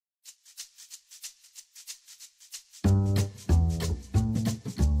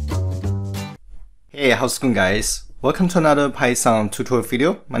Hey, how's it going, guys? Welcome to another Python tutorial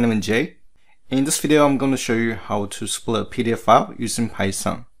video. My name is Jay. In this video, I'm going to show you how to split a PDF file using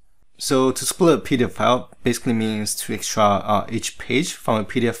Python. So to split a PDF file basically means to extract each page from a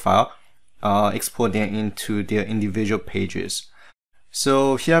PDF file, export them into their individual pages.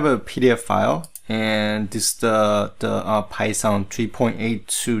 So here I have a PDF file, and this is the Python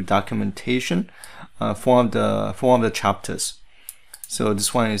 3.82 documentation for one of the chapters. So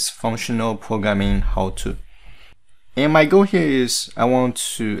this one is functional programming how-to. And my goal here is I want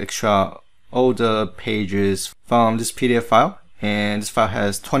to extract all the pages from this PDF file, and this file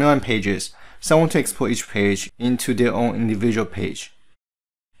has 21 pages. So I want to export each page into their own individual page.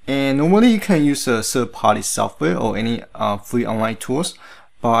 And normally you can use a third-party software or any free online tools,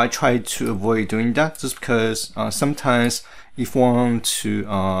 but I try to avoid doing that just because sometimes if you want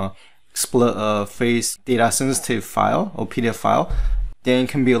to split a very data-sensitive file or PDF file, then it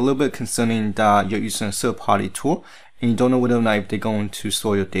can be a little bit concerning that you're using a third-party tool and you don't know whether or not if they're going to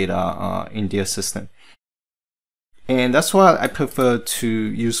store your data in their system. And that's why I prefer to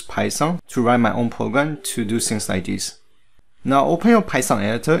use Python to write my own program to do things like this. Now open your Python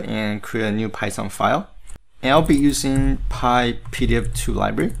editor and create a new Python file. And I'll be using PyPDF2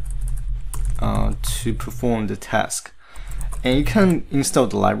 library to perform the task. And you can install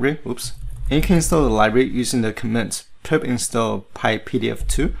the library, using the command pip install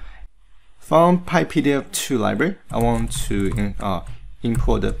PyPDF2. From PyPDF2 library, I want to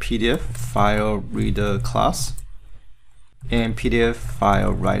import the PDF file reader class and PDF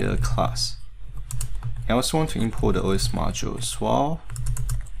file writer class. I also want to import the OS module as well.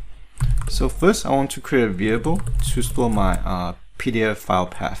 So first, I want to create a variable to store my PDF file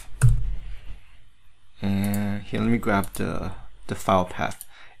path. And here, let me grab the file path.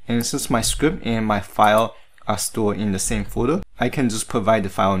 And since my script and my file are stored in the same folder, I can just provide the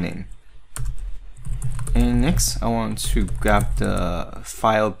file name. And next, I want to grab the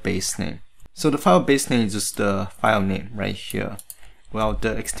file base name. So the file base name is just the file name right here, well,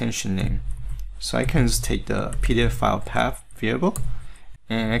 the extension name. So I can just take the PDF file path variable,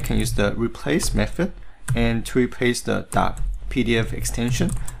 and I can use the replace method and to replace the .pdf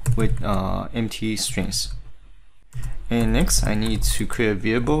extension with empty strings. And next, I need to create a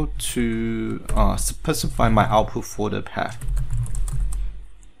variable to specify my output folder path.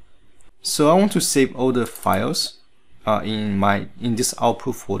 So I want to save all the files in this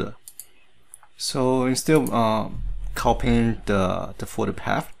output folder. So instead of copying the folder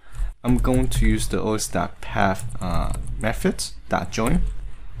path, I'm going to use the os.path method .join.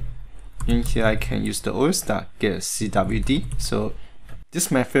 In here, I can use the os.getCwd. So this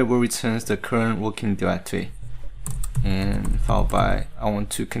method will return the current working directory, and followed by I want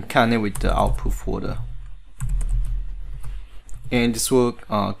to concatenate with the output folder. And this will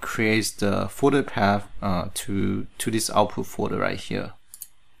create the folder path to this output folder right here.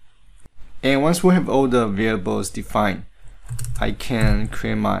 And once we have all the variables defined, I can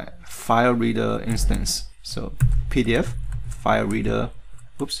create my file reader instance. So PDF file reader,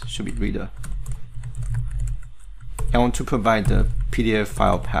 should be reader. I want to provide the PDF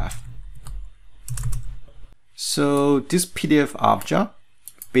file path. So this PDF object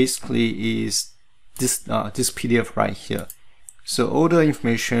basically is this PDF right here. So all the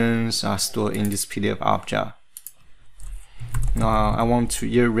informations are stored in this PDF object. Now I want to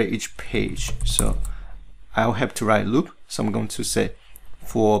iterate each page, so I'll have to write loop. So I'm going to say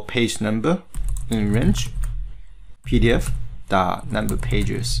for page number in range PDF number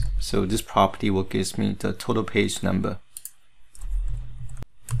pages. So this property will give me the total page number.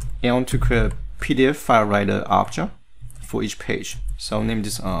 And I want to create a PDF file writer object for each page. So I'll name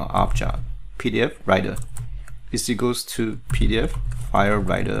this object PDF writer is equals to PDF file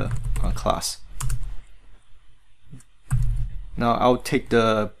writer class. Now I'll take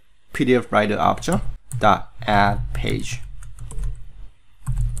the PDF writer object .add page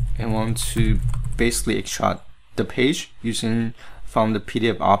and want to basically extract the page using from the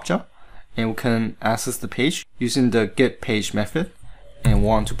PDF object, and we can access the page using the get page method and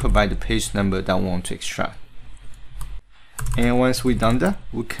want to provide the page number that we want to extract. And once we've done that,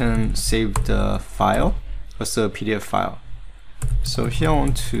 we can save the file as a PDF file. So here I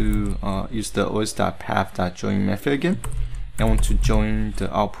want to use the os.path.join method again. I want to join the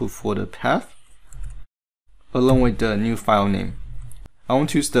output folder path along with the new file name. I want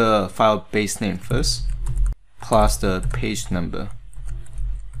to use the file base name first plus the page number.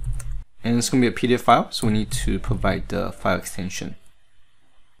 And it's going to be a PDF file, so we need to provide the file extension.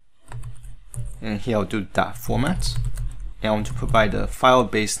 And here I'll do .format. And I want to provide the file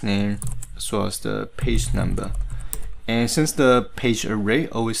base name as well as the page number. And since the page array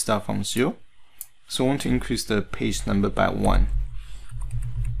always starts from 0, So I want to increase the page number by 1.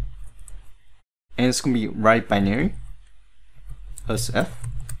 And it's going to be write binary as F.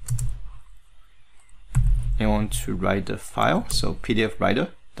 And I want to write the file, so PDF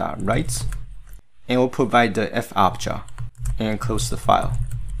writer.write. And we'll provide the F object and close the file.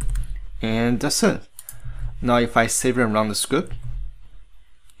 And that's it. Now if I save and run the script,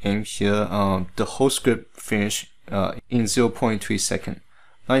 and here the whole script finished in 0.3 seconds.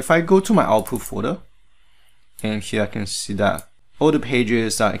 Now if I go to my output folder, and here I can see that all the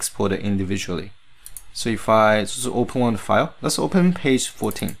pages are exported individually. So if I just open one file, let's open page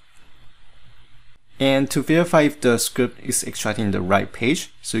 14. And to verify if the script is extracting the right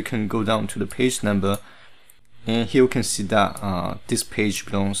page, so you can go down to the page number, and here you can see that this page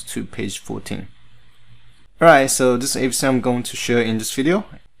belongs to page 14. Alright, so this is everything I'm going to share in this video,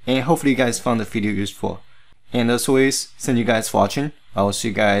 and hopefully you guys found the video useful. And as always, thank you guys for watching. I will see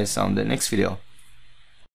you guys on the next video.